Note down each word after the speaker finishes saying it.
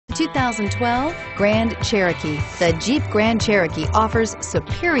2012 Grand Cherokee. The Jeep Grand Cherokee offers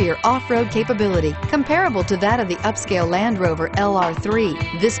superior off-road capability comparable to that of the upscale Land Rover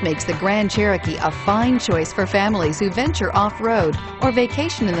LR3. This makes the Grand Cherokee a fine choice for families who venture off-road or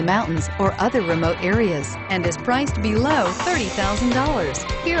vacation in the mountains or other remote areas, and is priced below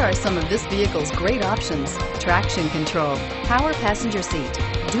 $30,000. Here are some of this vehicle's great options: traction control, power passenger seat,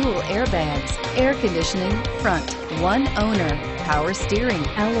 dual airbags, air conditioning, front, one owner, power steering,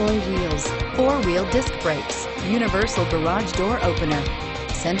 alloy wheels, four-wheel disc brakes, universal garage door opener,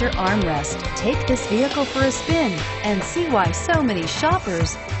 center armrest. Take this vehicle for a spin and see why so many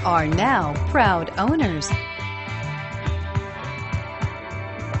shoppers are now proud owners.